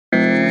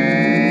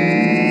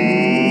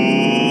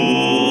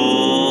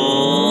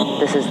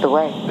This is the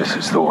way. This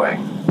is the way.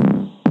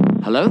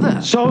 Hello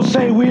there. So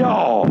say we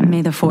all.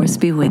 May the force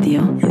be with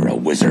you. You're a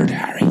wizard,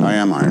 Harry. I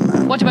am Iron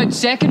Man. What about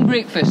second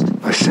breakfast?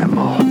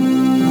 Assemble.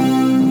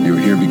 You're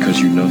here because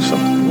you know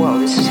something. Whoa,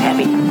 this is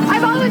heavy. I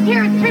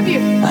volunteer as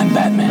tribute. I'm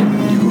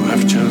Batman. You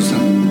have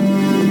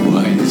chosen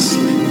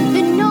wisely.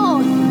 The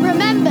North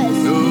remembers.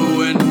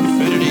 To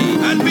infinity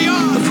and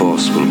beyond. The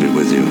Force will be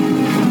with you.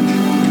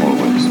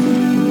 Always.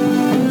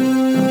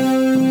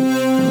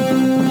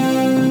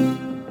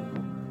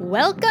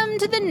 Welcome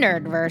to the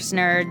Nerdverse,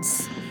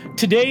 nerds.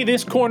 Today,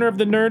 this corner of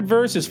the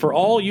Nerdverse is for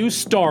all you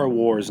Star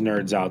Wars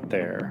nerds out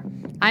there.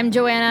 I'm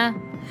Joanna.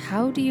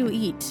 How do you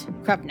eat?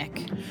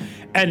 Krupnik.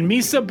 And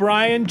Misa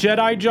Brian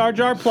Jedi Jar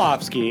Jar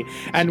Plofsky,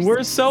 and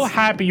we're so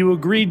happy you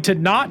agreed to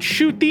not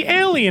shoot the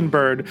alien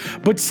bird,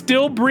 but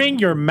still bring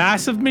your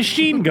massive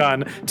machine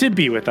gun to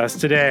be with us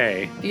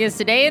today. Because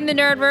today in the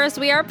Nerdverse,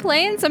 we are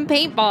playing some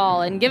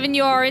paintball and giving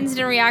you our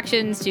instant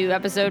reactions to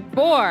episode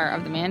 4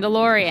 of The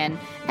Mandalorian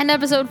and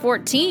episode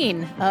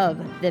 14 of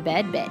The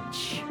Bad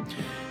Batch.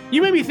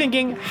 You may be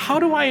thinking, how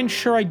do I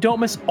ensure I don't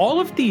miss all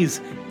of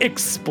these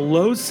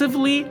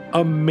explosively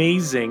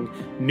amazing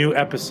new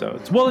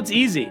episodes? Well, it's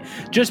easy.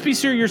 Just be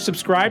sure you're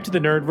subscribed to the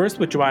Nerdverse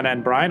with Joanna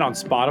and Brian on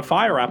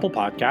Spotify or Apple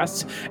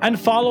Podcasts, and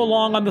follow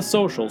along on the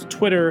socials,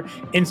 Twitter,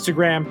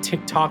 Instagram,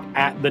 TikTok,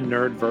 at the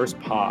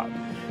Nerdverse Pod.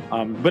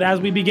 But as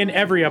we begin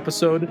every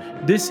episode,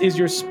 this is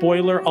your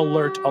spoiler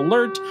alert.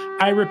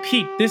 I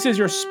repeat, this is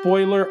your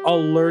spoiler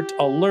alert.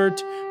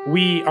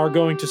 We are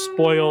going to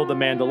spoil The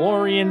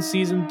Mandalorian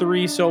Season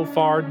 3 so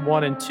far,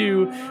 1 and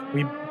 2.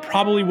 We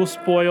probably will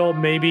spoil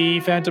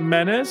maybe Phantom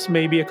Menace,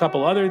 maybe a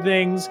couple other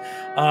things,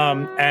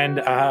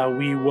 and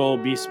we will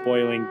be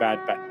spoiling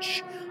Bad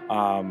Batch.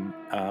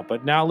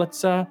 But now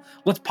let's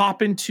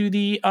pop into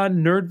the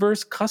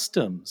Nerdverse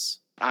customs.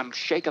 I'm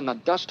shaking the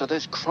dust of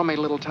this crummy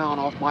little town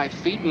off my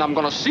feet, and I'm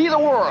gonna see the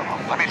world.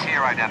 Let me see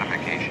your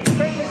identification.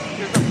 This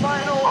is the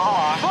final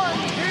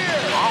frontier.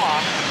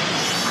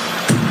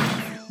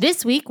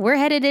 This week, we're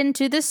headed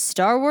into the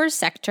Star Wars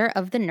sector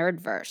of the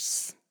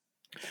Nerdverse.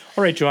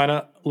 All right,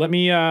 Joanna, let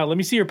me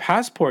see your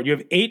passport. You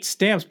have 8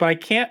 stamps, but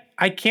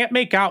I can't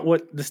make out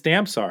what the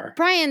stamps are.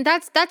 Brian,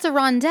 that's a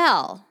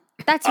rondelle.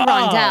 That's a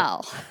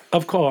rondelle.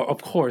 Of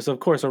course, a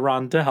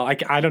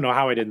rondelle. I don't know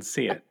how I didn't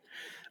see it.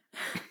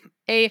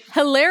 A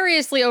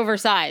hilariously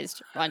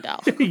oversized rondelle.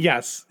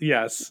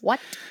 Yes.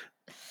 What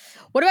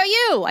about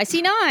you? I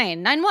see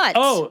 9. 9 what?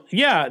 Oh,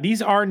 yeah,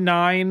 these are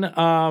 9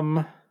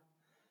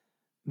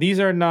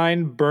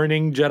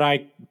 burning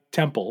Jedi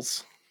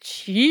temples.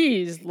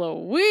 Jeez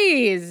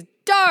Louise,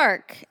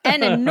 dark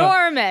and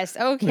enormous.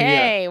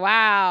 Okay, yeah.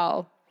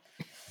 Wow.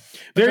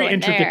 Very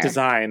intricate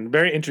design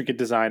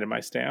in my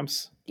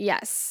stamps.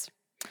 Yes.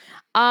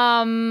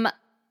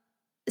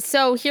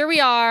 So here we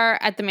are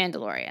at The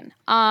Mandalorian.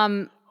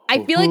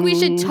 I feel like we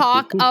should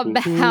talk about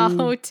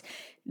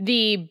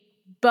the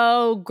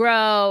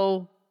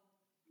Grow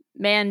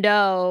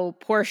Mando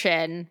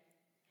portion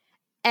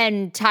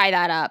and tie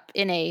that up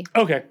in a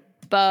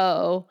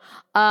bow.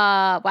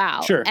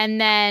 Wow. Sure.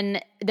 And then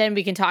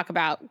we can talk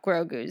about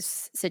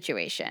Grogu's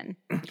situation.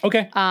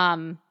 Okay.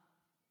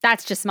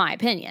 That's just my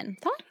opinion.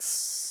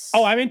 Thoughts?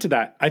 Oh, I'm into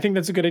that. I think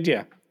that's a good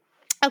idea.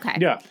 Okay.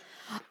 Yeah.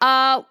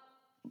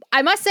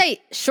 I must say,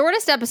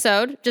 shortest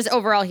episode, just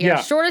overall here,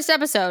 shortest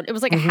episode. It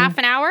was like a half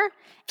an hour.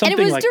 Something and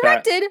it was like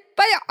directed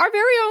by our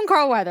very own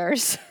Carl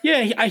Weathers.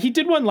 Yeah, he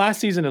did one last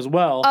season as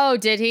well. Oh,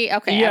 did he?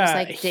 Okay, yeah, I was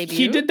like, debut?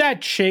 He did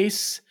that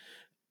chase,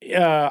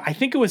 I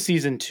think it was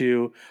season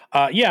 2.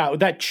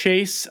 That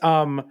chase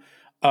on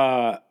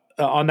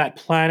that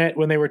planet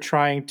when they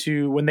find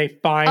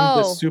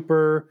the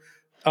super...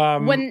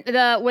 when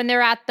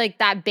they're at like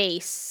that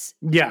base.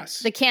 Yes.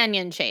 The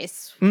canyon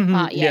chase.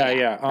 Mm-hmm.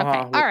 Yeah. Okay.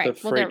 All right. The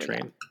freight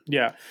train.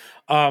 Yeah.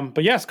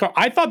 But yes,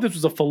 I thought this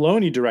was a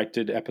Filoni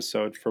directed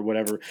episode for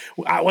whatever.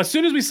 As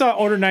soon as we saw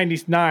Order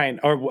 99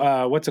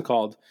 or what's it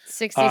called?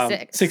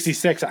 66.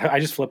 66. I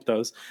just flipped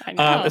those. I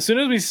know. As soon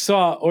as we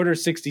saw Order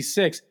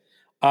 66,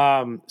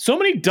 so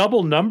many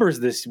double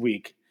numbers this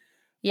week.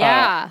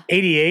 Yeah.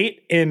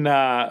 88 in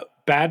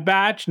Bad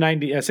Batch,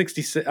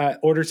 66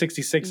 Order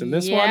 66 in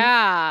this one.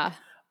 Yeah.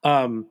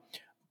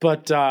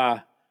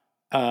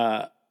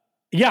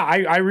 Yeah,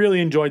 I really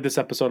enjoyed this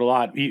episode a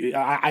lot.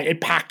 It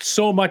packed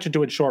so much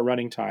into its short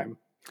running time.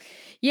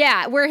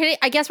 Yeah,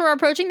 I guess we're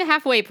approaching the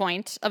halfway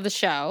point of the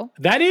show.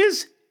 That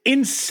is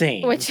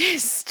insane. Which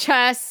is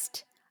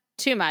just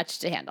too much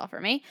to handle for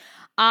me.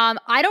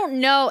 I don't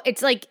know.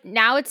 It's like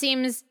now it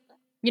seems,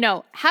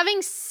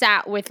 having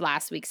sat with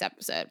last week's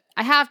episode,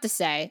 I have to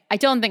say, I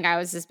don't think I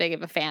was as big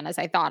of a fan as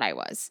I thought I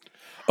was.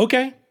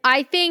 Okay.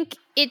 I think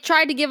it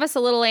tried to give us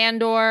a little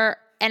Andor,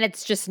 and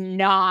it's just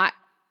not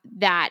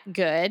that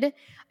good.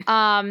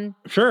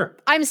 Sure.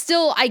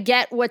 I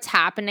get what's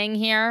happening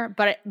here,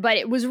 but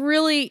it was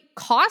really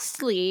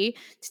costly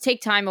to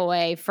take time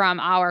away from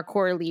our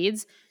core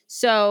leads.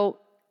 So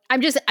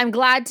I'm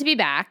glad to be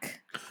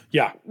back.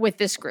 Yeah. With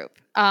this group.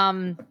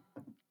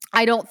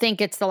 I don't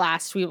think it's the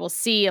last we will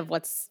see of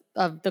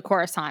the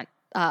Coruscant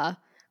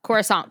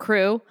Coruscant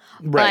crew.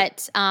 Right.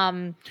 But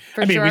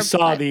for I mean, sure,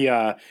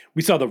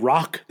 we saw the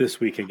Rock this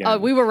week again. oh,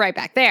 we were right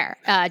back there,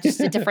 just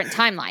a different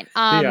timeline.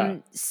 Yeah.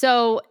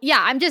 So yeah,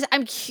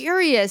 I'm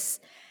curious.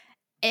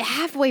 At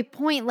halfway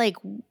point, like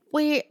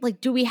where,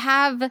 like, do we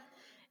have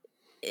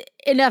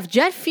enough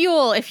jet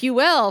fuel, if you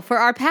will, for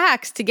our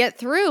packs to get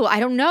through? I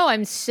don't know.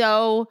 I'm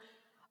so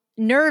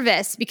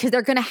nervous because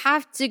they're going to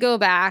have to go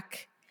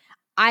back.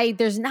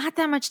 There's not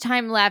that much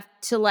time left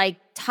to like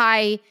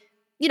tie.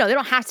 They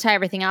don't have to tie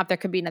everything up. There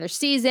could be another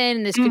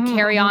season. This could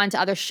carry on to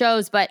other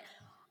shows, but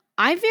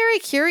I'm very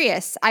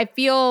curious. I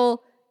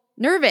feel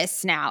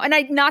nervous now. And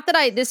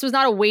this was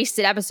not a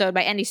wasted episode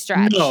by any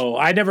stretch. No,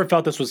 I never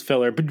felt this was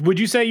filler. But would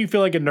you say you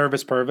feel like a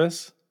nervous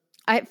Purvis?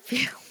 I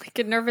feel like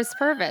a nervous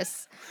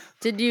Purvis.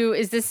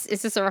 Is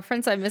this a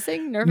reference I'm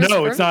missing? Nervous No,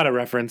 Purvis? It's not a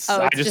reference.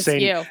 Oh, I it's just say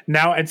you.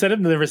 Now instead of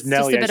nervous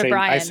Nelly,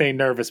 I say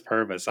nervous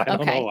Purvis. I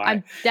don't know why.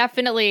 I'm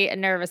definitely a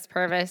nervous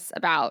Purvis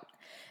about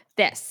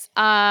this.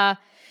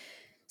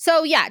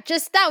 So yeah,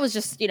 that was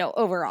just,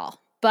 overall.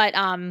 But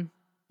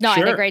no, I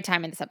had a great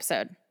time in this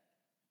episode.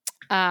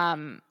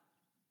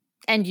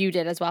 And you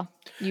did as well.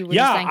 You were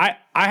just saying.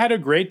 I had a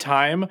great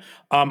time.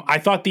 I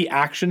thought the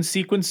action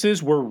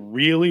sequences were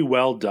really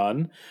well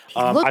done.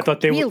 I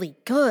thought they were really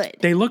good.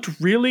 They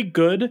looked really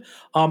good.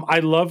 I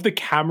love the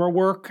camera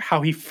work,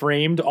 how he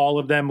framed all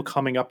of them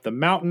coming up the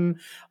mountain.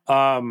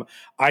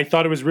 I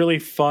thought it was really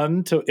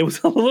fun. It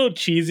was a little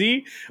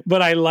cheesy,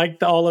 but I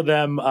liked all of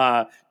them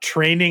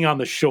training on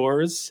the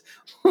shores.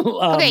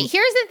 Okay,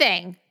 here's the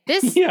thing.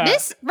 This,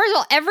 first of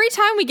all, every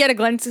time we get a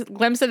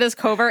glimpse of this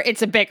covert,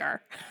 it's a bigger.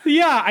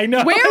 Yeah, I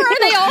know. Where are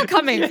they all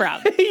coming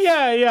from?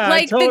 Yeah,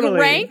 like totally. The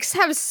ranks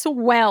have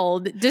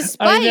swelled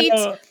despite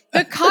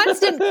the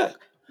constant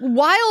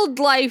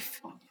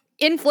wildlife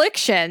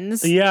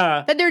inflictions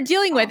that they're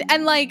dealing with.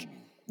 And like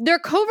their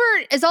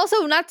covert is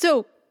also not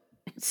so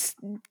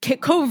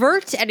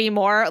covert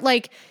anymore.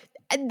 Like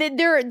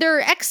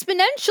they're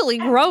exponentially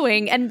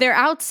growing and they're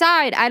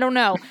outside. I don't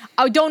know.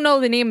 I don't know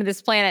the name of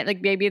this planet.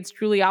 Like maybe it's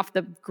truly off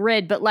the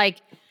grid, but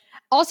like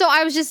also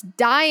I was just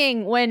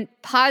dying when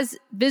Paz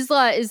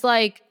Vizsla is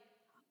like,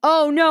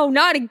 oh no,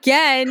 not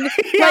again.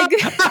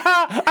 Like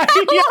how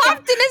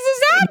often is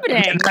this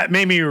happening? And that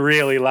made me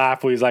really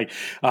laugh. He's like,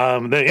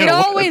 it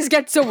always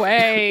gets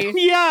away.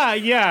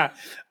 Yeah.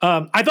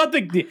 I thought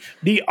the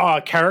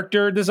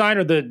character design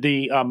or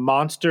the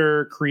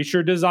monster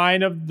creature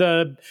design of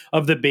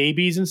the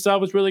babies and stuff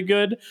was really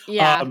good.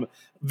 Yeah.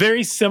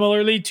 Very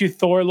similarly to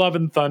Thor: Love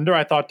and Thunder,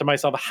 I thought to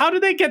myself, how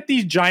do they get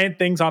these giant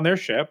things on their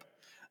ship?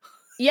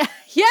 Yeah.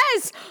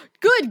 Yes.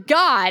 Good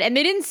God. And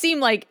they didn't seem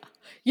like,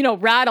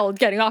 rattled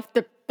getting off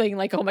the thing.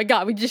 Like, oh my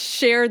God, we just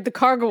shared the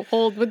cargo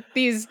hold with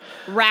these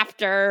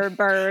raptor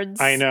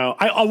birds. I know.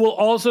 I will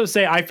also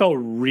say I felt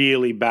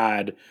really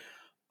bad.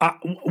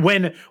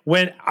 When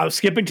I was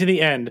skipping to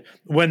the end,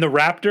 when the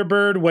raptor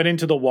bird went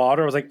into the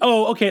water, I was like,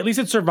 oh, okay, at least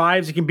it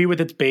survives. It can be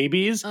with its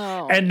babies.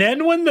 Oh. And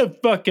then when the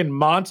fucking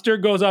monster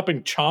goes up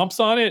and chomps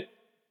on it,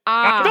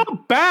 I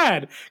felt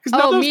bad because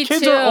now those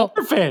kids are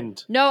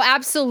orphaned. No,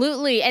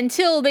 absolutely.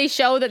 Until they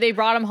show that they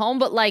brought him home.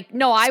 But like,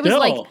 no, I was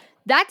like,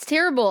 that's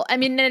terrible. I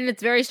mean, and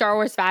it's very Star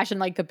Wars fashion.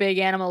 Like the big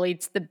animal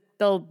eats the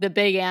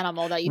big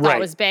animal that you thought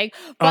was big.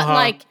 But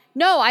like,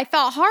 no, I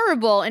felt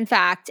horrible, in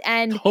fact.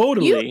 And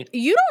totally,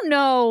 you don't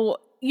know,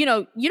 you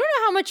don't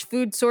know how much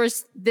food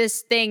source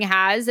this thing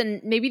has,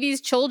 and maybe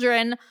these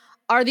children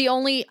are the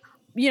only,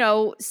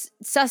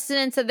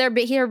 sustenance that their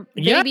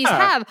babies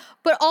have.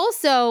 But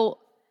also,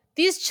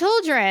 these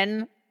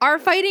children are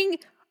fighting.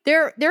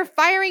 They're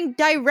firing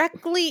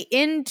directly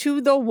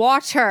into the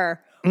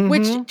water,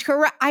 which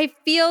I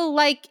feel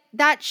like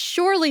that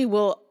surely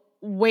will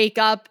wake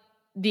up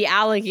the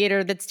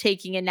alligator that's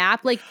taking a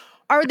nap. Like,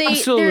 are they?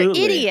 Absolutely.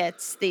 They're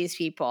idiots, these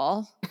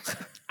people.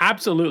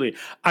 Absolutely.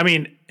 I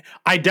mean,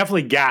 I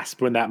definitely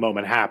gasped when that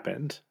moment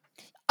happened.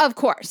 Of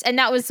course. And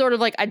that was sort of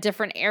like a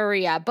different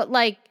area. But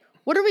like,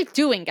 what are we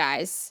doing,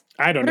 guys?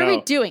 I don't know. What are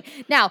we doing?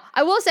 Now,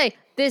 I will say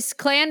this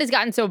clan has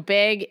gotten so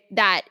big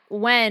that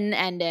when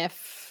and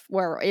if,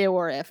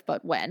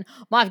 when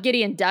Moff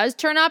Gideon does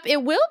turn up,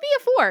 it will be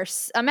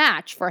a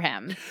match for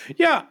him.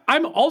 Yeah,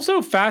 I'm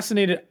also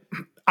fascinated.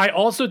 I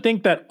also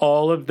think that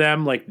all of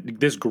them, like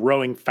this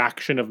growing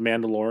faction of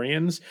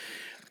Mandalorians,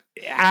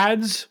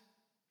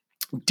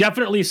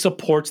 definitely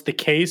supports the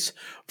case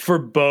for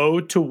Bo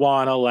to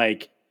want to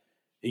like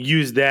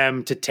use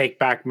them to take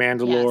back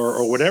Mandalore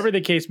or whatever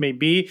the case may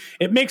be.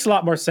 It makes a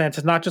lot more sense.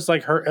 It's not just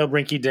like her a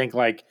rinky dink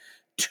like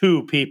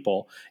two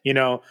people,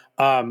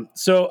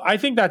 so I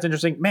think that's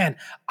interesting. Man,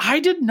 I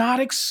did not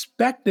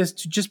expect this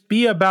to just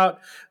be about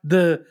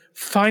the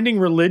finding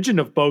religion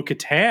of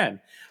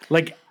Bo-Katan.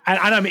 Like, and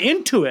I'm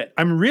into it.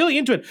 I'm really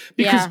into it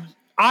because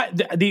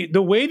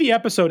the way the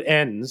episode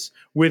ends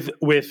with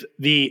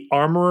the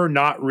armorer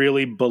not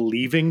really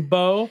believing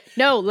Bo.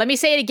 No, let me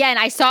say it again.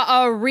 I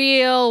saw a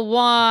real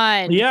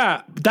one.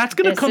 Yeah, that's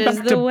gonna come back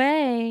to the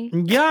way.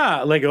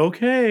 Yeah, like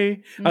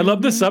okay. Mm-hmm. I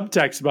love the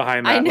subtext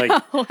behind that. I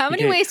know. Like, how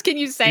many ways can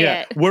you say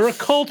it? We're a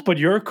cult, but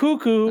you're a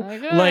cuckoo. Oh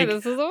God, like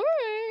this is the way.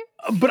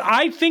 But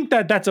I think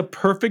that that's a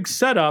perfect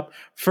setup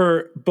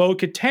for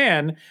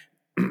Bo-Katan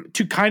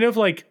to kind of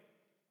like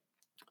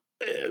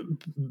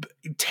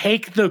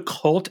take the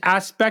cult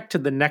aspect to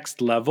the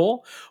next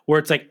level, where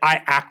it's like,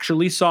 I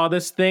actually saw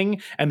this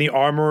thing and the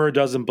armorer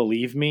doesn't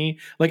believe me.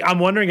 Like, I'm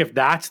wondering if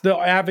that's the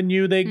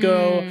avenue they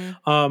go.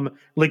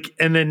 Like,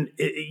 and then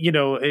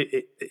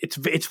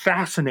it's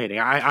fascinating.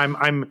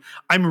 I'm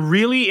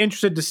really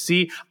interested to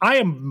see. I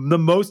am the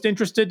most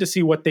interested to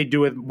see what they do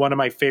with one of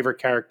my favorite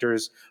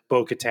characters,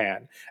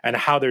 Bo-Katan, and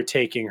how they're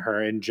taking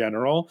her in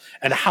general,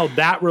 and how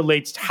that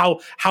relates to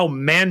how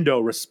Mando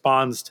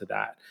responds to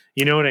that.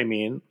 You know what I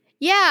mean?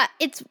 Yeah,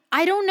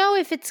 I don't know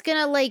if it's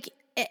gonna like.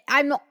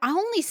 I'm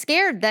only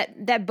scared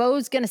that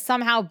Bo's gonna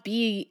somehow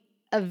be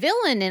a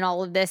villain in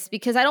all of this,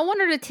 because I don't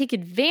want her to take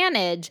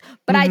advantage.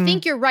 But I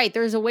think you're right.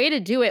 There's a way to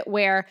do it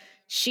where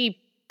she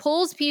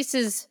pulls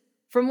pieces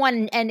from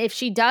one, and if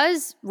she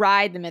does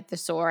ride the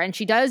mythosaur and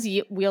she does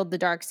wield the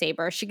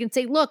darksaber, she can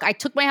say, "Look, I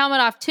took my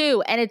helmet off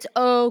too, and it's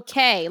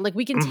okay. Like,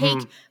 we can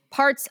take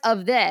parts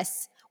of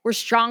this. We're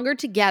stronger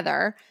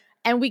together."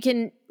 And we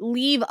can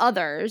leave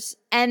others,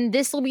 and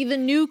this will be the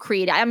new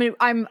creed. I mean,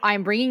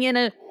 I'm bringing in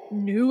a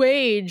new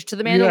age to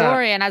the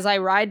Mandalorian as I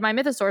ride my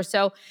mythosaur.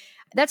 So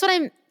that's what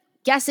I'm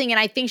guessing, and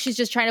I think she's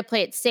just trying to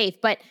play it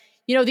safe. But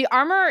the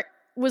armor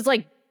was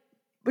like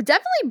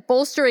definitely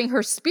bolstering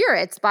her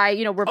spirits by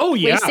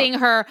replacing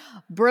her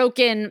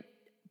broken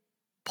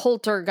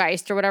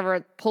poltergeist or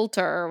whatever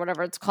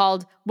it's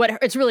called.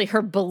 It's really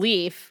her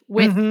belief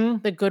with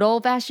the good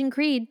old fashioned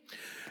creed.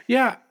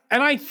 Yeah.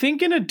 And I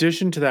think in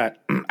addition to that,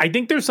 I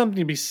think there's something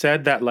to be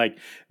said that like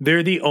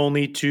they're the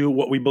only two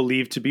what we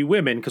believe to be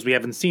women, because we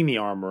haven't seen the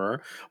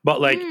armorer. But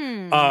like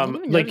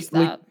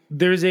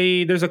there's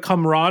a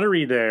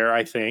camaraderie there,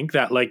 I think,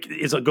 that like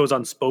goes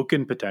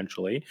unspoken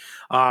potentially.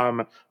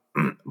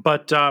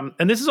 But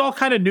and this is all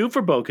kind of new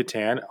for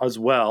Bo-Katan as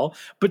well.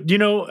 But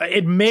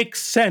it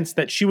makes sense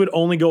that she would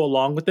only go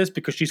along with this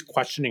because she's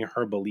questioning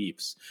her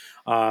beliefs.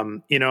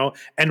 And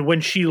when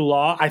she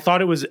I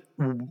think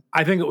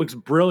it was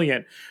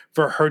brilliant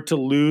for her to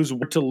lose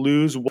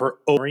her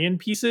Orion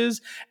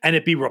pieces and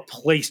it be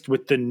replaced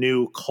with the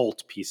new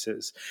cult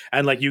pieces.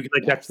 And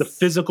that's the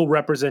physical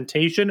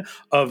representation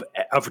of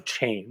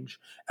change.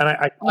 And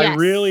I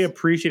really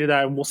appreciated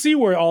that. And we'll see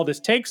where all this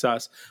takes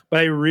us.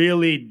 But I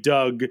really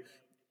dug,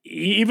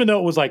 even though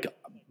it was like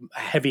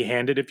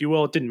heavy-handed, if you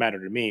will, it didn't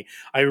matter to me.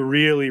 I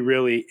really,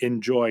 really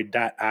enjoyed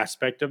that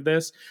aspect of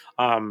this.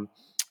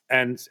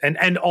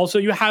 And also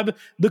you have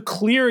the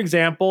clear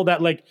example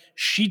that like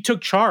she took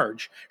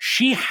charge.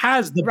 She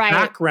has the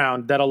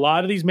background that a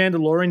lot of these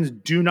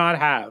Mandalorians do not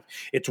have.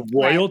 It's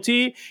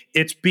royalty.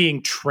 It's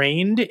being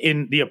trained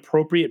in the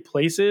appropriate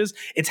places.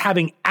 It's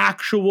having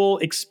actual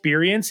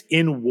experience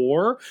in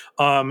war.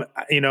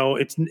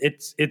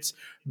 It's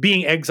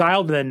being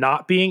exiled and then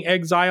not being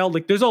exiled.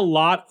 Like there's a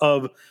lot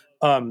of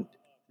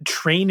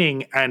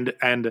training and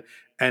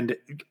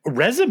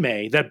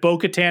resume that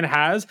Bo-Katan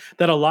has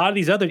that a lot of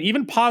these other,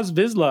 even Paz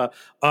Vizsla,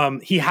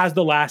 he has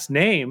the last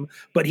name,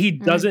 but he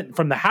doesn't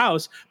from the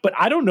house. But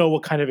I don't know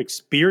what kind of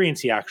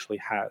experience he actually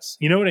has.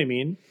 You know what I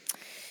mean?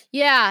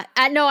 Yeah.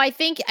 No, I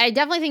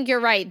definitely think you're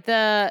right.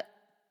 The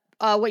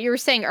what you were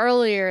saying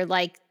earlier,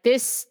 like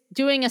this,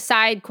 doing a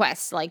side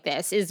quest like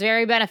this is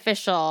very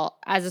beneficial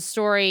as a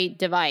story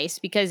device,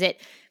 because it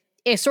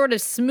sort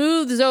of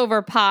smooths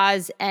over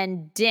Paz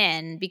and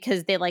Din,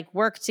 because they like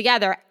work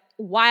together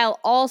while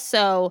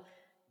also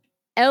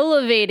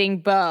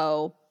elevating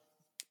Bo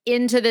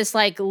into this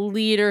like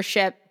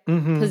leadership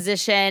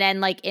position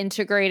and like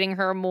integrating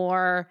her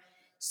more.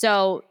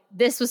 So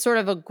this was sort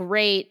of a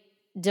great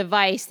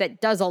device that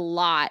does a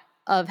lot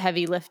of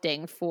heavy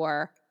lifting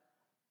for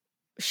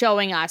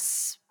showing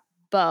us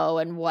Bo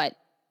and what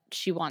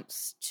she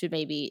wants to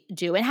maybe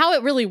do and how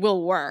it really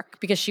will work,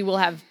 because she will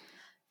have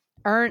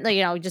earned,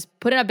 just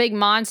put in a big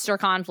monster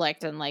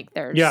conflict and like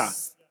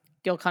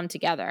you'll come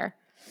together.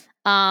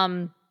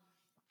 So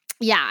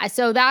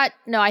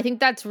I think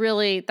that's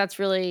really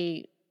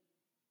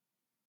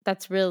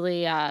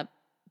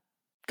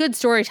good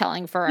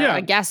storytelling for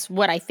I guess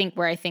where I think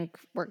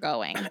we're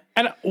going.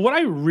 And what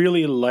I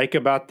really like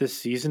about this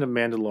season of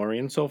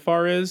Mandalorian so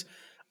far is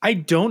I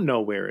don't know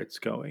where it's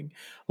going.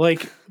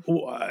 Like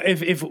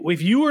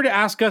if you were to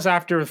ask us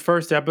after the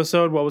first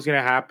episode what was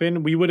going to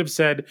happen, we would have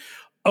said,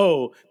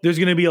 oh, there's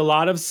going to be a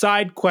lot of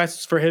side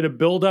quests for him to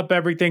build up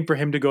everything for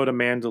him to go to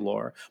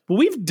Mandalore. But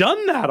we've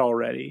done that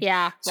already.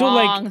 Yeah. So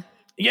wrong.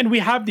 And we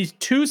have these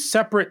two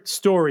separate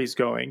stories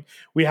going.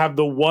 We have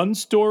the one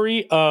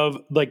story of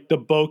like the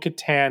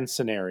Bo-Katan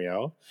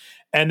scenario.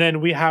 And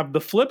then we have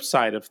the flip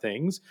side of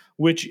things,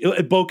 which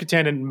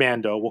Bo-Katan and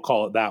Mando, we'll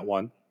call it that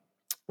one.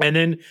 And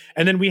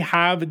then we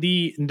have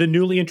the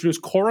newly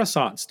introduced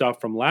Coruscant stuff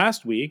from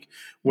last week,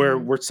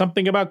 where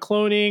something about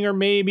cloning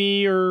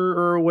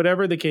or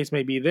whatever the case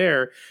may be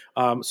there.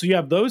 So you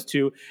have those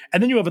two,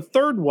 and then you have a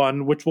third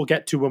one, which we'll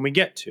get to when we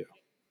get to.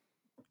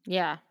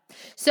 Yeah.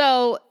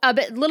 So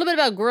little bit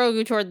about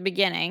Grogu toward the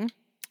beginning.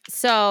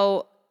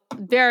 So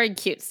very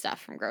cute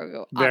stuff from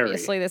Grogu, Very.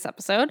 obviously, this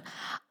episode.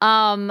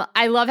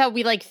 I love how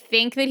we like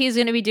think that he's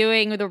going to be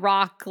doing the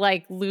Rock,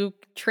 like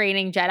Luke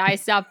training Jedi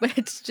stuff, but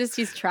it's just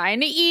he's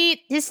trying to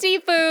eat his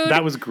seafood.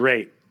 That was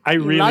great. I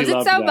really loved it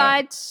loved so that.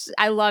 much.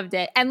 I loved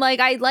it. And like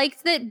I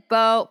liked that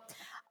Bo,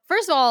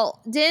 first of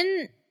all,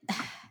 Din,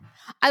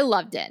 I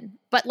love Din,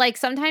 but like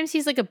sometimes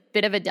he's like a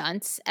bit of a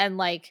dunce, and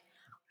like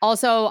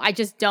also I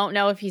just don't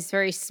know if he's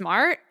very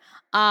smart.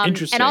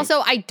 Interesting. And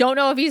also I don't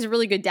know if he's a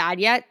really good dad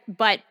yet,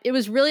 but it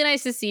was really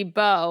nice to see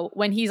Bo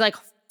when he's like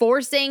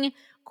forcing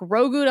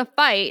Grogu to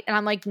fight, and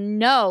I'm like,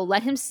 no,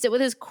 let him sit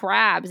with his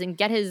crabs and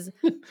get his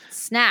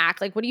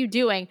snack. Like, what are you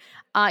doing?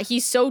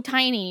 He's so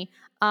tiny.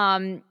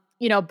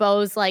 You know,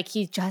 Bo's like,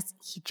 he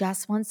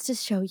just wants to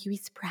show you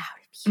he's proud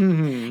of you.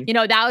 Mm-hmm. You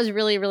know, that was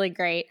really, really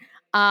great.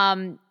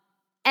 And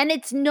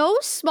it's no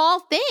small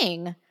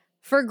thing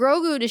for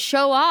Grogu to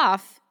show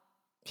off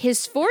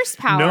his force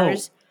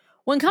powers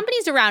when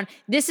company's around.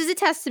 This is a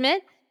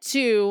testament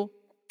to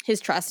his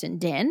trust in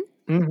Din,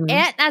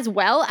 and as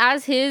well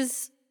as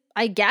his,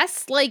 I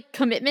guess, like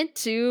commitment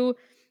to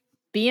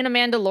being a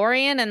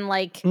Mandalorian and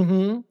like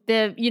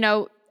the, you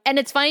know, and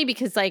it's funny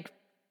because like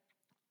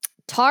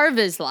Tar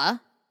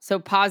Vizsla, so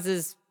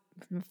Paz's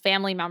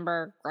family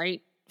member,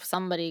 right?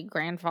 Somebody,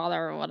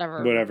 grandfather or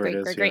whatever it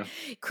is, great,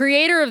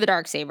 creator of the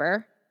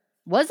Darksaber,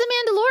 was a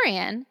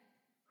Mandalorian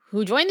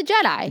who joined the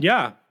Jedi.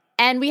 Yeah.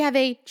 And we have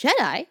a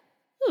Jedi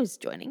who's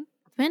joining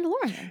the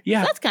Mandalorian.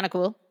 Yeah. So that's kind of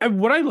cool. And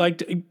what I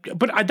liked,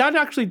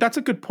 that's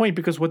a good point,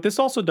 because what this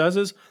also does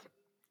is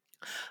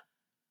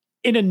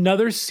in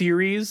another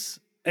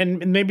series,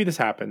 and maybe this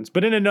happens,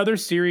 but in another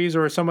series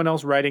or someone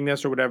else writing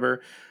this or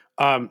whatever,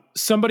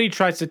 somebody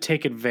tries to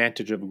take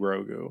advantage of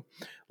Grogu,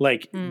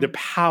 like the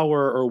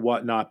power or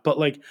whatnot. But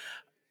like,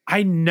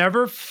 I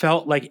never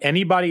felt like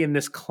anybody in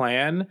this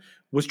clan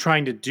was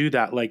trying to do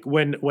that. Like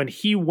when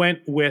he went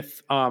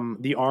with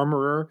the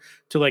armorer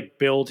to like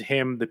build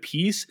him the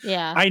piece,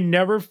 I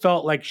never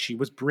felt like she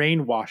was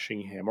brainwashing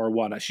him or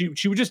whatnot. She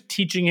was just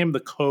teaching him the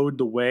code,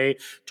 the way,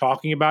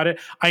 talking about it.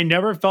 I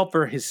never felt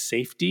for his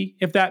safety,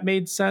 if that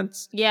made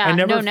sense. Yeah,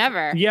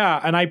 never. Yeah,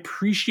 and I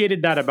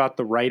appreciated that about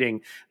the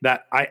writing.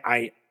 That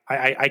I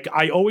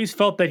always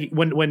felt that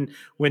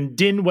when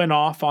Din went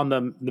off on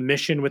the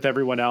mission with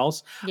everyone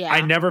else,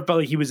 I never felt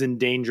like he was in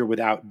danger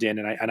without Din,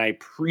 and I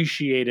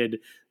appreciated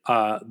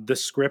the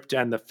script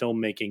and the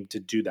filmmaking to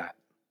do that.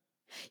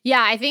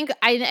 Yeah, I think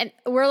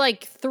we're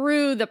like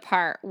through the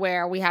part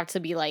where we have to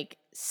be like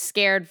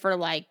scared for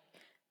like,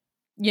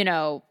 you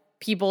know,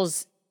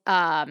 people's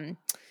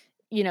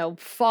you know,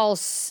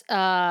 false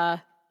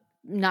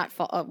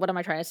what am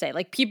I trying to say?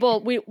 Like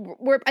people,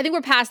 I think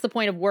we're past the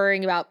point of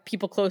worrying about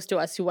people close to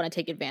us who want to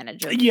take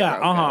advantage of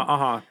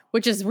Grogu,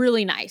 which is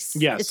really nice.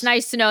 Yes. It's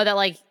nice to know that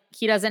like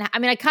he doesn't, I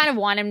mean, I kind of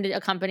want him to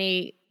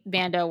accompany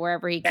Mando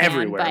wherever he can.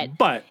 Everywhere,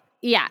 but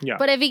yeah.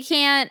 But if he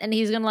can't and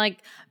he's going to like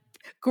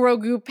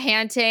Grogu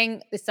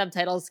panting, the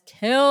subtitles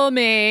kill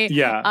me.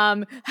 Yeah.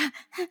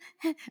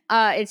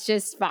 It's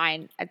just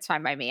fine. It's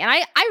fine by me. And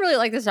I really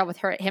like this stuff with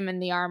him in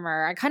the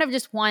armor. I kind of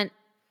just want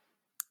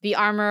the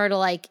armor to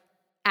like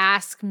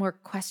ask more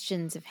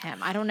questions of him.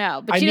 I don't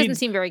know, but she doesn't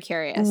seem very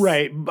curious.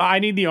 Right. I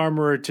need the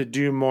armorer to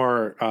do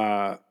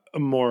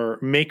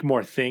make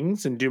more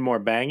things and do more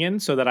banging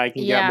so that I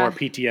can get more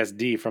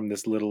PTSD from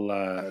this little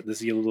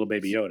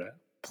baby Yoda.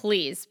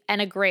 Please.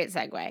 And a great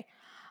segue.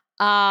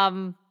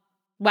 Wow.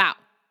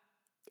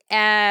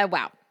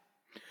 Wow.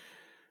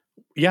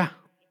 Yeah.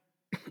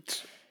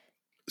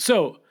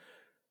 So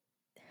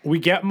we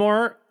get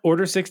more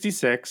Order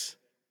 66.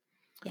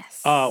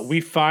 Yes.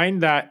 We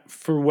find that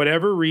for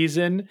whatever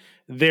reason,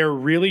 they're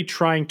really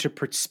trying to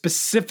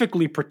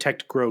specifically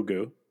protect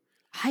Grogu.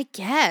 I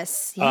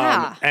guess.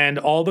 Yeah. And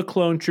all the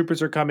clone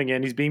troopers are coming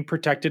in. He's being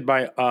protected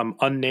by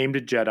unnamed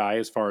Jedi,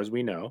 as far as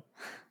we know.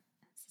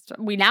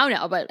 We now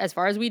know, but as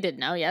far as we did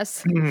know,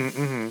 yes.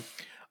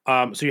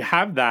 So you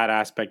have that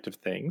aspect of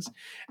things.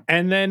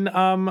 And then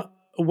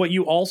what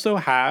you also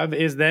have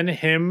is then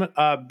him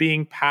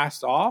being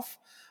passed off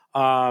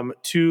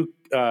to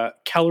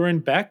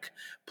Kelleran Beck,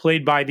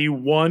 played by the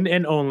one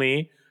and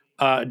only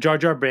Jar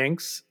Jar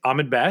Binks,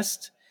 Ahmed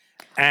Best.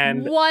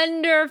 And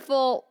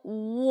wonderful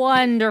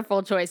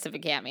choice of a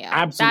cameo.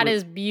 Absolutely. That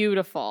is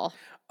beautiful.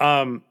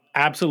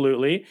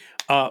 Absolutely.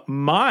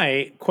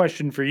 My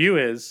question for you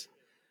is,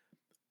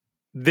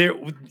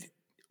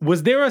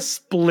 was there a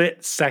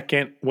split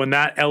second when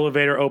that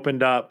elevator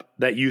opened up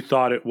that you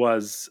thought it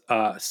was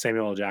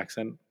Samuel L.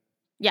 Jackson?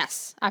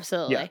 Yes,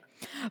 absolutely. Yeah.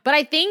 But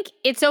I think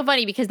it's so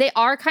funny because they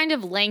are kind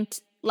of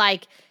linked.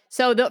 Like,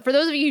 so for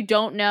those of you who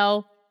don't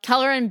know,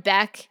 Kelleran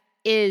Beck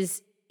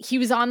he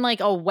was on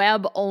like a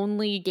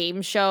web-only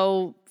game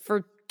show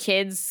for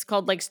kids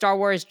called like Star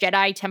Wars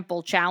Jedi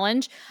Temple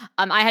Challenge.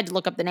 I had to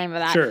look up the name of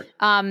that.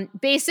 Sure.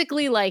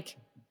 Basically like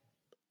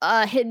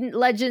Hidden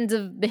Legends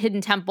of the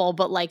Hidden Temple,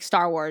 but like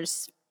Star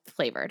Wars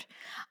flavored.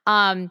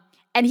 And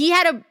he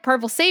had a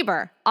purple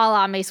saber a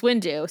la Mace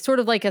Windu, sort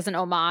of like as an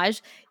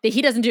homage. That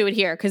he doesn't do it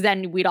here because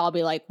then we'd all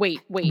be like,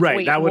 wait,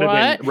 right, that would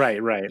have been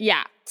right.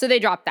 Yeah. So they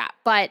dropped that.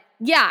 But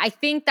yeah, I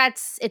think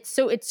it's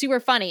super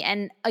funny.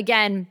 And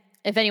again,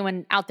 if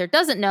anyone out there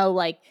doesn't know,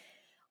 like,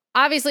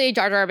 obviously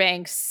Jar Jar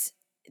Binks,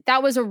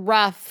 that was a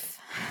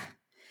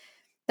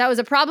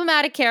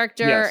problematic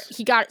character. Yes.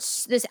 He got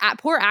this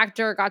poor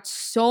actor got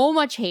so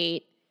much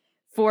hate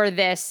for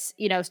this.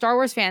 You know, Star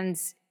Wars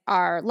fans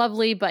are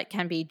lovely, but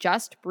can be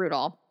just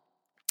brutal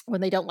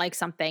when they don't like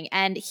something.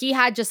 And he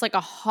had just like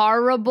a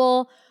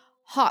horrible,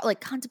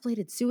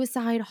 contemplated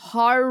suicide,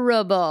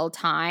 horrible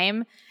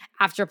time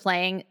after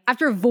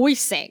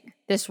voicing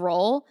this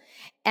role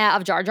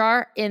of Jar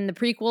Jar in the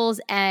prequels,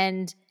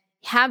 and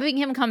having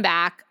him come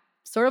back,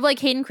 sort of like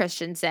Hayden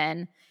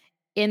Christensen,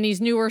 in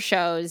these newer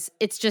shows.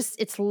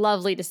 It's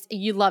lovely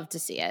you love to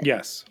see it.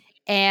 Yes.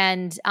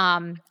 And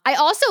I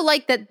also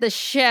like that the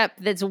ship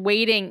that's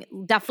waiting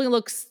definitely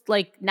looks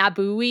like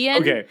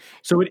Nabooian. Okay.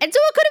 So it could have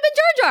been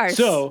Jar Jar's.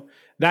 So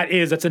that's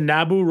a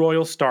Naboo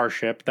Royal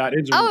starship. That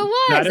is it was.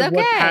 That is okay.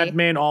 what Padme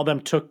and all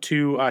them took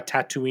to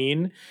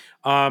Tatooine,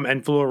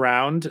 and flew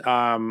around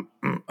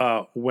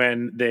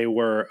when they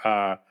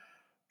were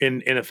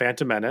in a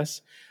Phantom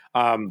Menace.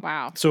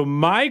 Wow. So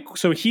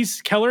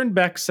Keller and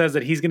Beck says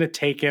that he's going to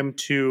take him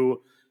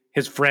to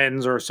his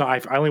friends, or so.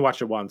 I only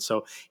watched it once,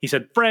 so he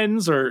said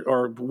friends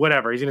or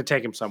whatever. He's going to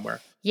take him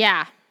somewhere.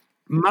 Yeah.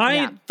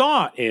 My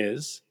thought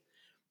is,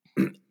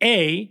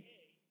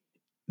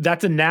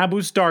 that's a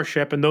Naboo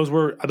starship, and those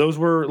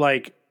were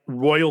like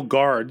royal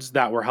guards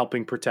that were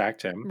helping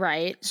protect him.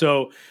 Right.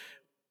 So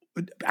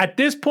at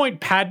this point,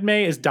 Padme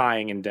is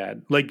dying and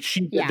dead. Like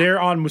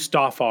they're on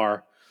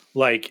Mustafar,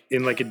 like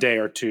in like a day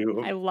or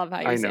two. I love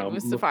how you say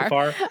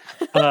Mustafar.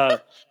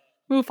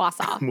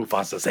 Mufasa.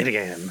 Mufasa, say it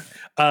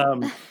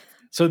again.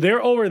 So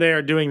they're over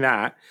there doing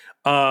that.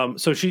 So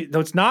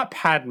it's not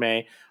Padme.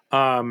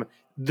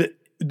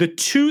 The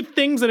two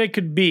things that it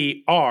could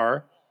be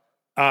are,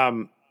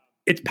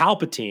 it's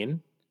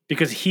Palpatine,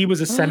 because he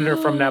was a senator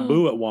from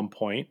Naboo at one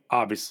point,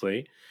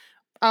 obviously.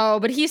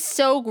 Oh, but he's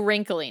so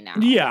wrinkly now.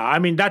 Yeah, I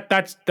mean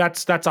that's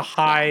a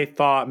high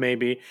thought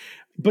maybe.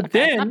 But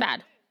then not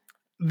bad.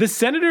 The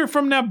senator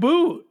from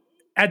Naboo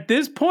at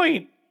this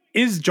point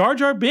is Jar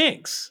Jar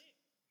Binks.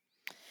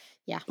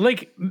 Yeah.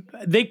 Like,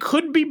 they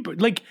could be,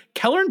 like,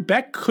 Keller and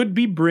Beck could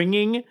be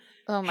bringing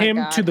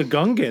him to the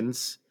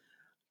Gungans.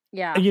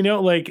 Yeah. You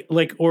know,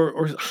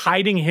 or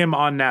hiding him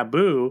on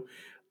Naboo.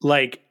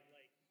 Like,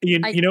 you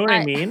know what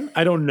I mean?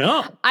 I don't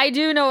know. I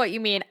do know what you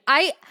mean.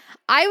 I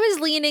was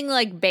leaning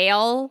like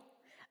Bail,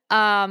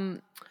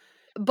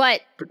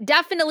 but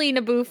definitely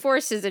Naboo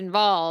Force is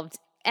involved.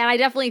 And I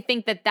definitely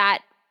think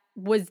that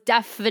was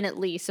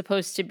definitely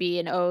supposed to be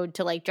an ode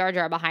to like Jar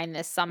Jar behind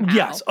this somehow.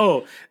 Yes.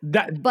 Oh,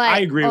 I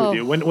agree with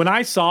you. When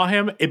I saw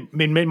him, it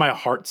made my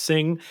heart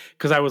sing,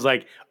 because I was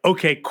like,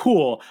 okay,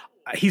 cool.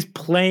 He's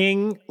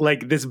playing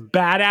like this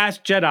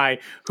badass Jedi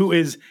who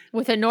is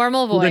with a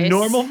normal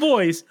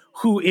voice,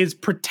 who is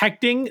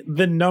protecting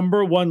the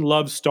number one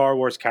loved Star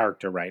Wars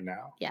character right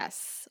now.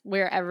 Yes.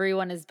 Where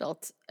everyone is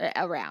built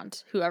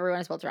around, who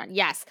everyone is built around.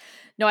 Yes.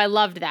 No, I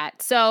loved that.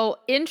 So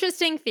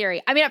interesting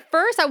theory. I mean, at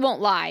first, I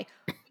won't lie.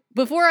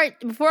 Before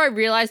I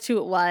realized who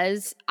it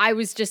was, I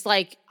was just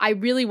like, I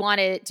really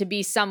wanted it to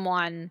be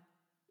someone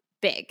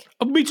big.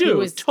 Oh, me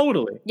too.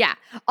 Totally. Yeah.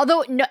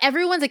 Although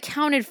everyone's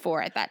accounted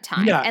for at that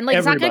time. Yeah, and like,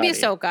 everybody.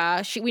 It's not going to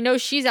be Ahsoka. We know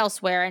she's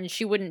elsewhere and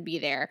she wouldn't be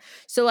there.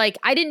 So like,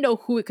 I didn't know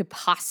who it could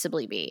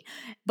possibly be.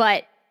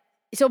 But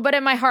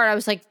in my heart, I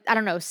was like, I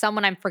don't know,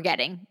 someone I'm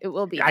forgetting. It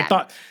will be. I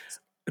thought,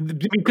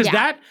 because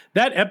that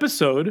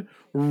episode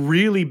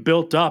really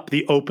built up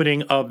the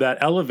opening of that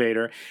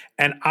elevator,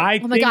 and oh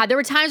my god, there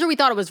were times where we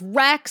thought it was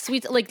Rex.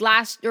 We like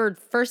last or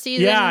first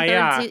season,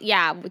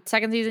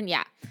 second season,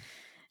 no,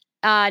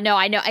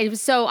 I know. I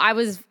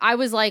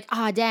was like,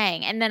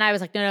 dang, and then I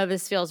was like, no,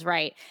 this feels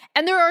right.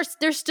 And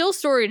there's still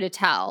story to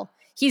tell.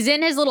 He's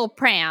in his little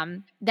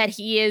pram that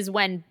he is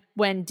when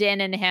Din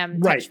and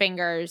him touch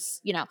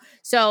fingers, you know.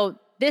 So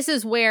this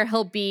is where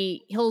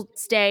he'll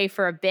stay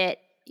for a bit,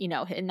 you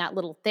know, in that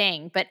little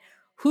thing. But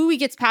who he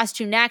gets passed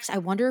to next, I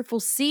wonder if we'll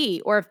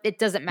see, or if it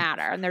doesn't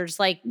matter. And there's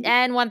like,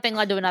 and one thing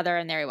led to another,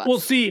 and there he was. Well,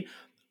 see,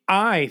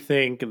 I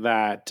think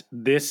that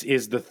this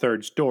is the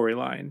third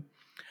storyline.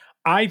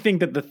 I think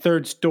that the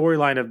third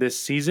storyline of this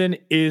season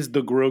is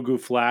the Grogu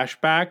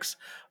flashbacks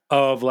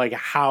of like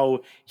how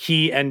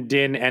he and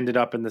Din ended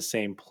up in the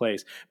same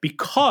place,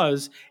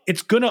 because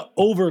it's going to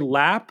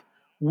overlap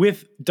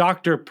with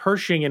Dr.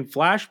 Pershing in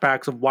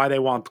flashbacks of why they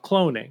want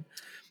cloning.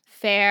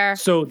 Fair.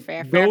 So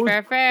fair. Those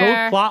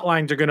plot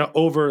lines are going to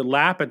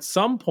overlap at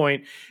some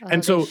point.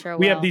 And so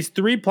we have these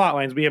three plot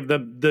lines. We have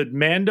the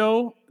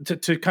Mando,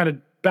 to kind of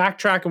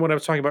backtrack on what I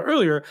was talking about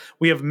earlier.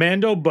 We have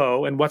Mando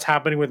Bo and what's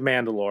happening with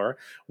Mandalore.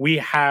 We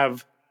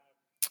have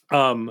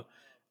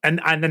and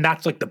then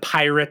that's like the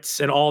pirates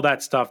and all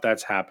that stuff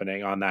that's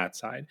happening on that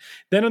side.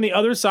 Then on the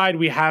other side,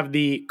 we have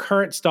the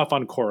current stuff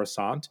on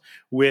Coruscant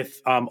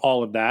with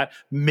all of that.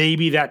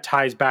 Maybe that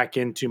ties back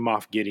into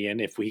Moff Gideon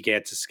if he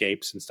gets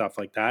escapes and stuff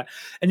like that.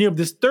 And you have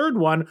this third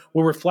one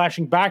where we're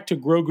flashing back to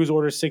Grogu's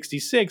Order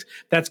 66.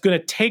 That's going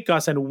to take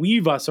us and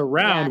weave us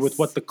around with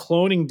what the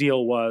cloning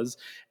deal was,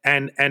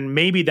 and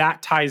maybe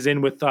that ties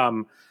in with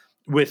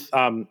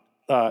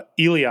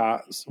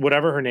Elia,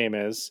 whatever her name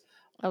is.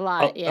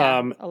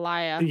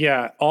 Elia.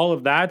 Yeah, all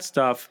of that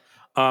stuff.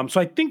 So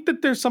I think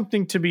that there's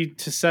something to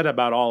said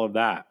about all of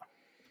that.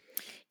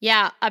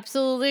 Yeah,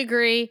 absolutely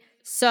agree.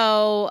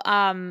 So,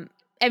 I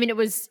mean, it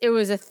was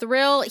a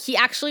thrill. He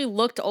actually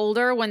looked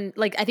older when,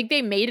 like, I think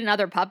they made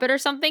another puppet or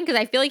something, because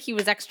I feel like he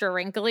was extra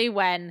wrinkly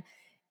when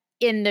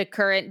in the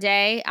current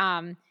day.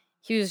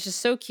 He was just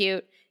so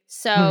cute.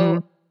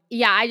 So,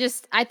 yeah,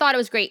 I thought it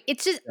was great.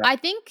 It's just, I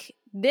think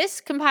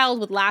this compiled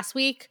with last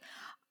week,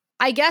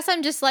 I guess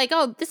I'm just like,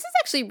 oh, this is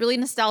actually really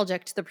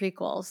nostalgic to the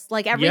prequels.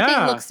 Like,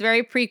 everything looks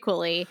very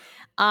prequel-y,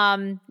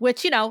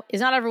 which,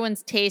 is not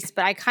everyone's taste,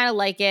 but I kind of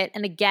like it.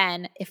 And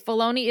again, if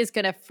Filoni is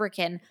going to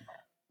freaking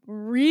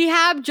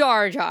rehab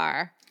Jar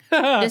Jar,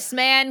 this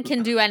man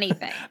can do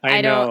anything.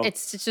 I know.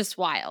 It's just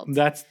wild.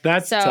 That's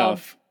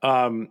tough.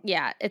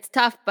 Yeah, it's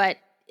tough, but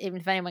even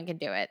if anyone can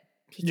do it,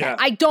 he can. Yeah.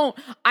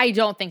 I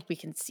don't think we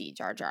can see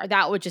Jar Jar.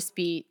 That would just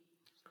be,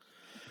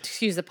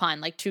 excuse the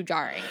pun, like too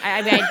jarring.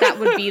 I mean, that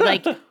would be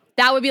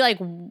like,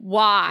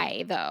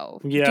 why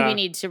though? Yeah. Do we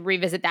need to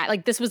revisit that?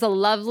 Like, this was a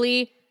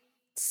lovely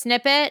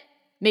snippet.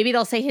 Maybe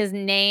they'll say his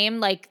name,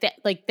 like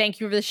thank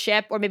you for the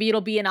ship, or maybe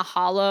it'll be in a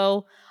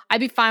hollow. I'd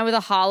be fine with a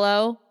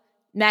hollow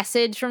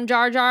message from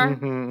Jar Jar,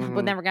 but then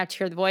we're gonna have to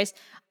hear the voice.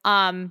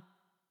 But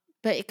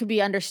it could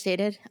be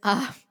understated.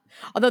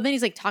 Although then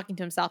he's like talking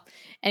to himself.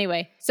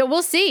 Anyway, so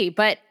we'll see.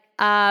 But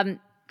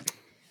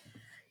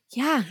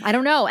yeah, I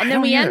don't know. And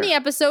then we end the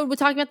episode with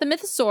talking about the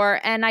Mythosaur,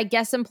 and I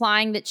guess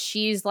implying that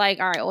she's like,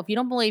 all right, well, if you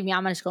don't believe me,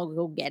 I'm just going to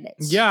go get it.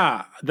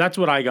 Yeah, that's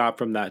what I got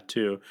from that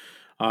too.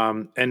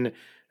 And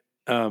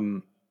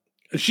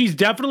she's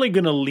definitely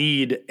going to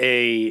lead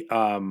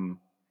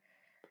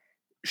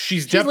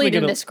she's definitely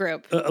leading going this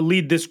group.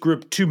 Lead this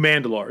group to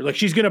Mandalore. Like,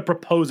 she's going to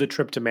propose a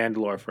trip to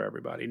Mandalore for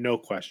everybody. No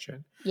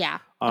question. Yeah.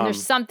 And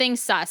there's something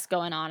sus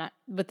going on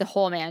with the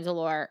whole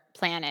Mandalore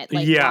planet.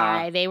 Like,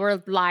 why they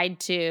were lied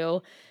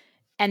to.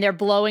 And they're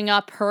blowing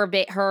up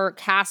her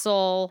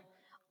castle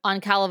on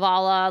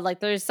Kalevala. Like,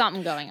 there's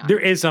something going on. There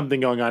is something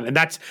going on, and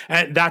that's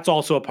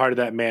also a part of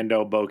that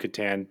Mando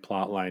Bo-Katan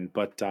plot line.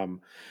 But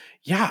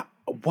yeah,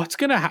 what's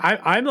gonna?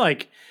 I'm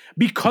like,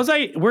 because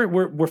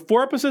we're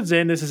 4 episodes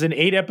in. This is an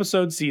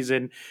 8-episode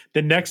season.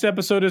 The next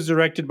episode is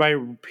directed by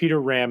Peter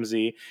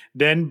Ramsey.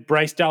 Then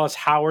Bryce Dallas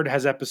Howard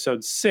has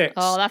episode 6.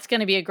 Oh, that's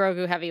gonna be a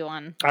Grogu heavy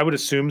one. I would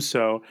assume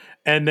so.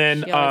 And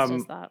then He always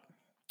does that.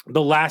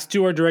 The last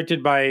 2 are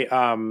directed by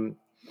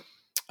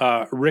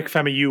Rick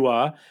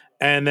Famuyiwa,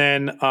 and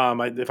then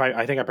I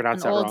think I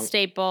pronounced that wrong. An old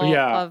staple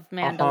of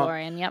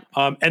Mandalorian. Yep.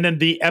 And then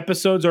the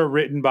episodes are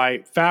written by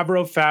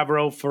Favreau,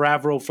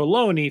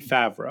 Filoni,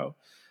 Favreau.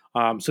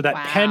 So that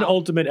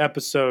penultimate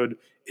episode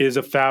is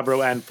a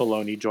Favreau and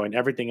Filoni joint.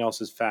 Everything else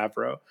is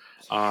Favreau.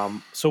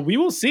 So we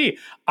will see.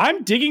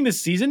 I'm digging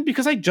this season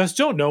because I just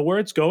don't know where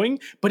it's going,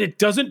 but it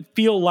doesn't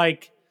feel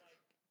like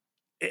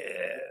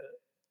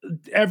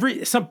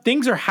some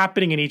things are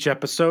happening in each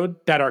episode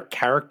that are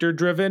character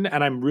driven,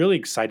 and I'm really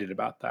excited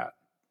about that.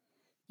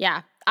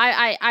 Yeah.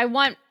 I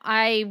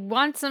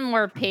want some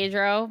more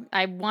Pedro.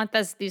 I want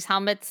these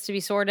helmets to be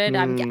sorted.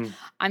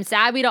 I'm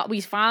sad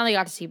we finally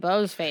got to see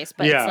Bo's face,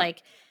 but it's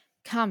like,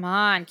 come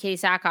on, Katie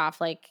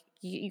Sackhoff, like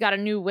you got a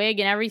new wig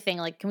and everything.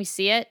 Like, can we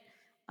see it?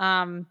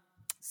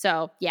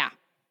 So yeah.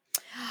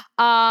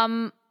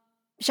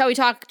 Shall we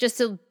talk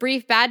just a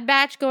brief Bad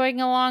Batch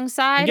going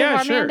alongside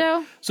of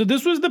Armando? Sure. So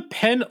this was the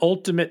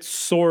penultimate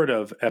sort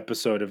of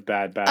episode of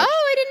Bad Batch. Oh,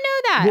 I didn't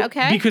know that. Well,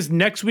 okay. Because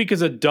next week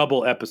is a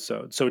double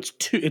episode. So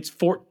it's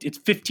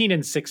 15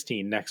 and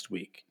 16 next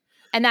week.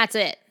 And that's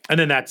it. And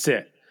then that's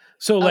it.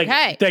 So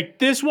like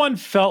this one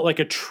felt like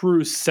a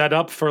true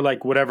setup for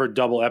like whatever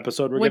double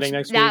episode we're getting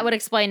next week. That would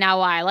explain now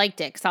why I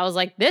liked it, because I was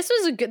like, this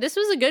was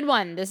a good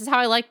one. This is how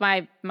I like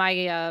my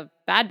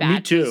Bad Batch. Me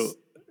too.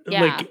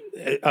 Yeah.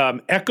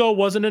 Like Echo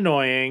wasn't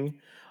annoying.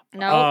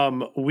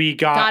 No. We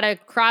got a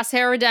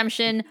Crosshair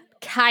redemption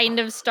kind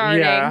of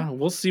starting. Yeah,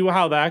 we'll see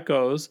how that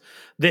goes.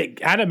 The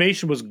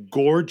animation was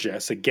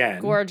gorgeous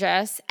again.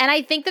 Gorgeous. And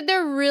I think that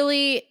they're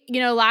really,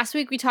 last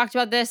week we talked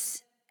about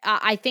this.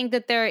 I think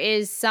that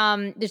there's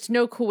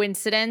no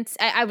coincidence.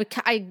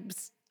 I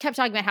kept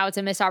talking about how it's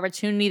a missed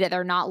opportunity that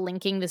they're not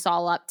linking this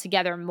all up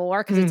together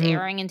more because it's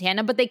airing in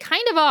tandem, but they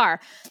kind of are.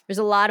 There's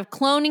a lot of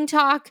cloning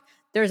talk.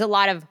 There's a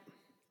lot of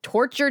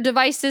torture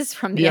devices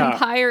from the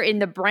Empire in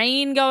the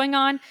brain going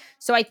on.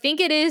 So I think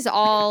it is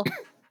all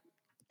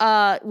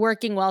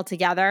working well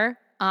together.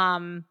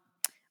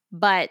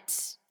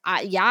 But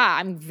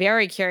I'm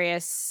very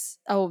curious.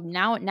 Oh,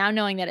 now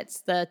knowing that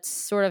it's the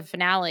sort of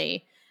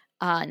finale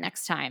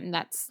next time,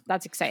 that's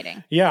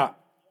exciting. Yeah.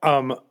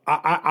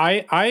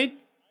 I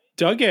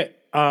dug it.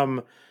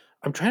 I'm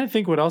trying to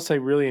think what else I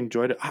really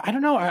enjoyed. I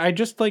don't know. I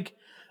just like,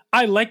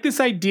 I like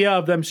this idea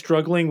of them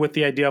struggling with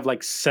the idea of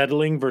like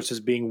settling versus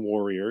being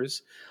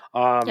warriors.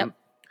 Yep.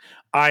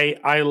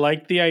 I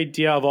like the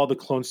idea of all the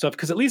clone stuff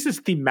because at least it's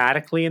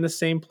thematically in the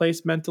same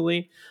place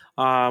mentally.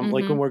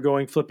 Like when we're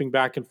going flipping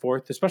back and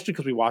forth, especially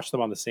because we watch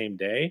them on the same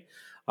day.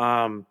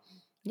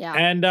 Yeah.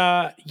 And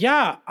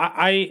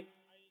I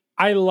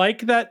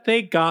like that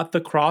they got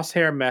the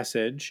Crosshair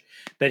message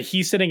that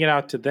he's sending it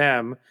out to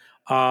them.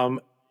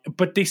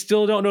 But they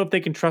still don't know if they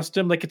can trust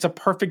him. Like it's a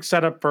perfect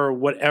setup for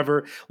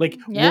whatever. Like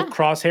will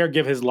Crosshair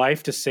give his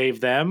life to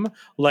save them?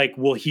 Like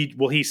will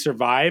he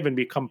survive and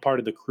become part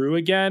of the crew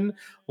again?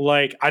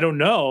 Like I don't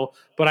know,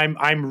 but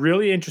I'm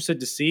really interested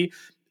to see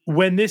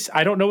when this.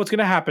 I don't know what's going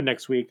to happen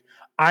next week.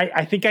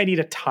 I think I need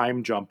a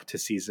time jump to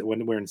season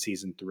when we're in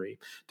season 3.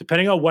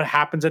 Depending on what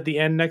happens at the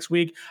end next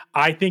week,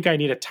 I think I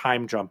need a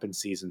time jump in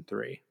season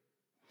 3.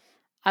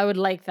 I would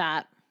like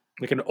that.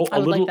 Like I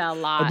would like that a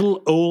lot. A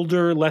little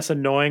older, less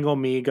annoying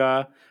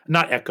Omega.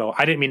 Not Echo.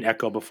 I didn't mean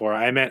Echo before.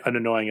 I meant an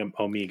annoying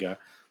Omega.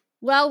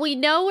 Well, we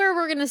know where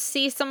we're going to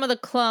see some of the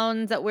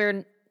clones that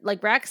we're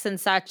like Rex and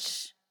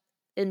such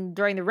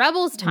during the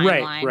Rebels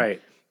timeline.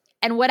 Right.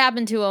 And what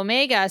happened to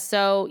Omega?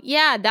 So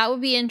yeah, that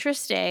would be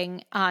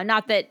interesting.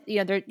 Not that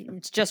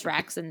it's just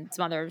Rex and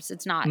some others.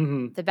 It's not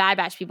the Bad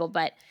Batch people,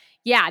 but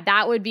yeah,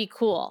 that would be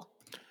cool.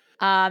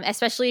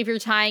 Especially if you're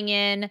tying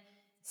in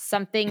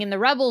something in the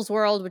Rebels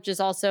world, which is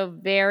also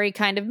very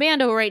kind of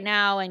Mando right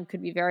now and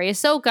could be very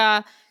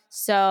Ahsoka.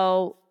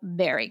 So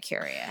very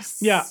curious.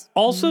 Yeah.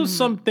 Also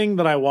something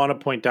that I want to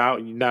point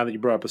out now that you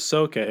brought up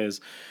Ahsoka is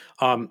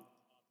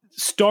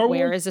Star Wars.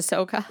 Where is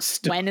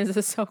Ahsoka? When is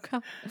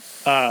Ahsoka?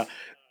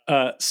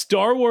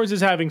 Star Wars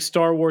is having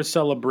Star Wars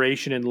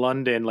Celebration in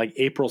London like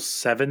April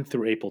 7th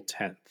through April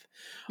 10th.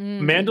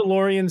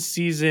 Mandalorian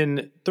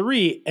season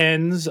 3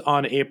 ends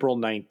on April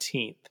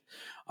 19th.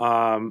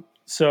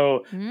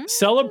 So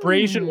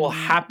Celebration will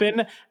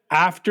happen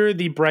after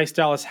the Bryce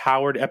Dallas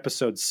Howard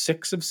episode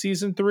 6 of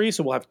season 3.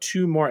 So we'll have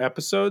 2 more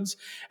episodes.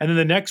 And then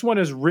the next one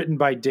is written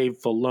by Dave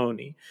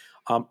Filoni.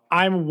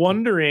 I'm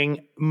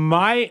wondering,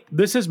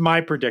 this is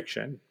my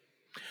prediction.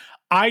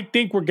 I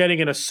think we're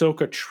getting an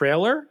Ahsoka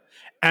trailer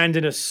and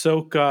an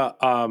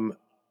Ahsoka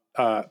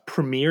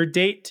premiere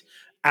date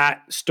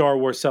at Star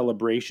Wars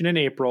Celebration in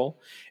April.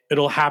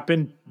 It'll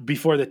happen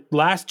before the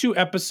last 2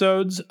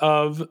 episodes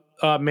of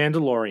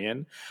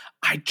Mandalorian.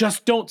 I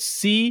just don't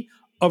see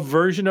a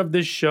version of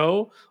this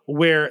show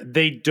where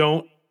they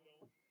don't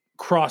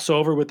cross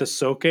over with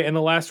Ahsoka in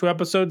the last 2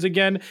 episodes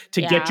again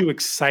to get you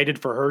excited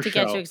for her show. To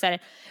get you excited.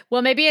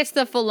 Well, maybe it's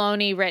the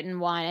Filoni written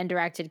one and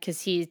directed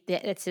because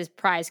it's his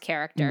prize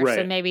character. Right.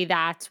 So maybe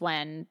that's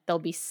when there'll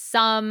be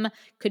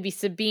could be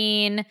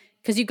Sabine.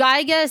 Because you got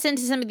to get us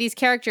into some of these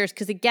characters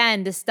because,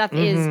 again, this stuff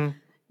is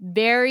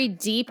very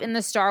deep in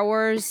the Star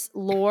Wars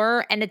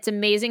lore, and it's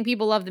amazing.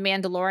 People love The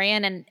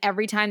Mandalorian, and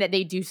every time that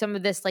they do some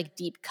of this like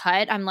deep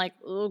cut, I'm like,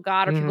 oh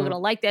God, are people going to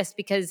like this?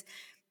 Because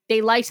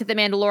they liked that The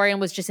Mandalorian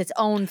was just its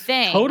own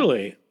thing.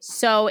 Totally.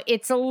 So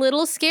it's a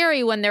little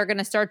scary when they're going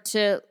to start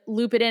to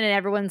loop it in, and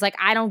everyone's like,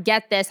 I don't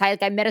get this. I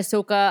met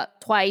Ahsoka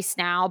twice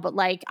now, but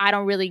like, I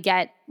don't really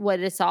get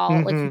what it's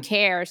all like. Who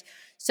cares?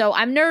 So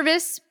I'm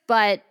nervous,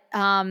 but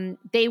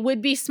they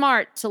would be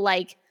smart to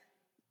like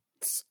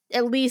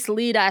at least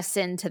lead us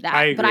into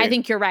that. But I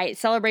think you're right.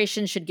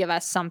 Celebration should give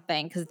us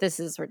something because this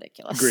is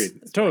ridiculous.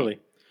 Agreed. Totally.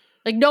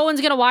 Like no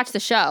one's gonna watch the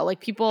show. Like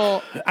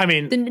people. I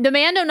mean, the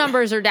Mando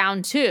numbers are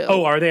down too.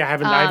 Oh, are they? I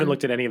haven't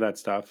looked at any of that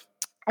stuff.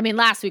 I mean,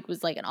 last week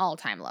was like an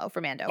all-time low for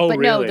Mando. Oh, but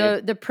really?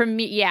 No, the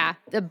premiere,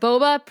 the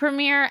Boba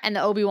premiere and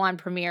the Obi-Wan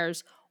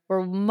premieres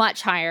were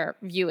much higher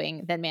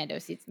viewing than Mando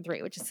season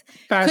 3, which is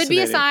could be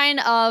a sign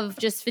of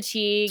just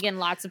fatigue and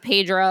lots of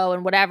Pedro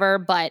and whatever,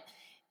 but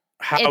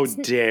how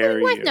dare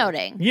you? Worth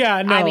noting.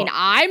 Yeah, no. I mean,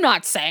 I'm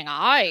not saying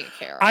I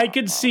care. I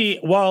could see,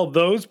 while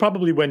those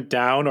probably went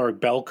down or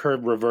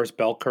reverse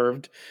bell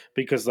curved,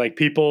 because like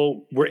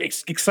people were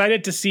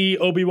excited to see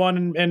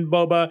Obi-Wan and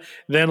Boba.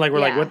 Then like, we're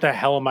like, what the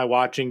hell am I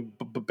watching?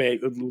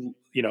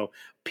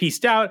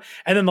 Pieced out.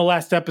 And then the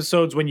last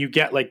episodes, when you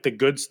get like the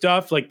good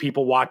stuff, like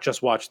people watch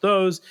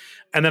those.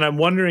 And then I'm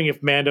wondering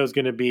if Mando's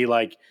going to be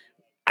like,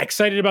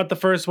 excited about the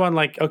first one,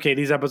 like, okay,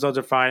 these episodes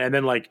are fine. And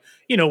then like,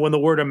 when the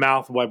word of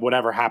mouth,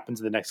 whatever happens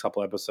in the next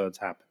couple episodes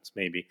happens,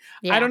 maybe.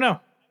 Yeah. I don't know.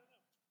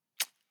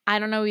 I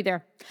don't know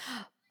either.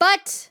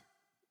 But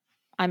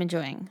I'm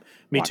enjoying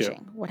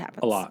watching what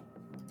happens. A lot.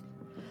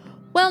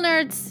 Well,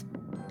 nerds,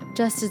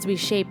 just as we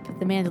shape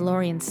the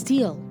Mandalorian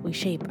steel, we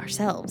shape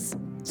ourselves.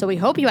 So we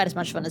hope you had as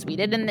much fun as we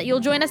did and that you'll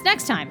join us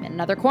next time in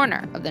another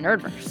corner of the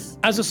Nerdverse.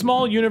 As a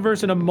small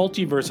universe and a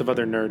multiverse of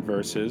other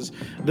Nerdverses,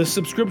 the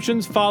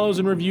subscriptions, follows,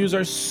 and reviews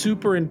are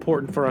super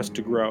important for us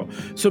to grow.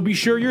 So be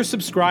sure you're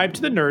subscribed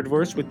to the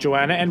Nerdverse with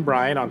Joanna and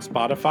Brian on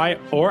Spotify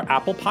or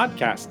Apple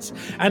Podcasts.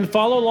 And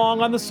follow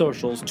along on the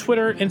socials,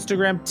 Twitter,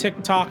 Instagram,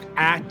 TikTok,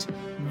 at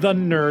the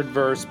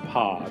Nerdverse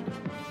Pod.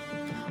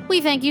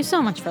 We thank you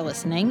so much for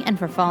listening and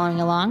for following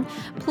along.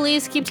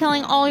 Please keep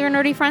telling all your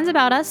nerdy friends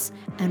about us.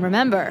 And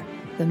remember,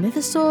 the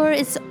Mythosaur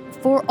is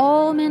for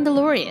all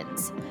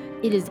Mandalorians.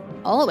 It is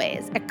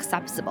always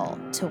acceptable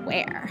to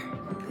wear.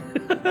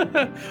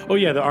 Oh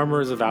yeah, the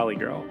armor is a valley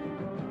girl.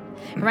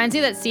 Reminds me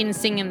of that scene in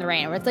Singing in the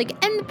Rain where it's like,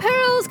 and the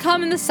pearls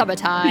come in the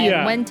summertime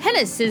Yeah. when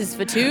tennis is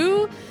for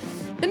two.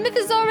 The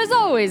mythosaur is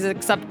always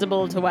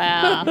acceptable to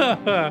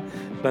wear.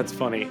 That's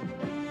funny.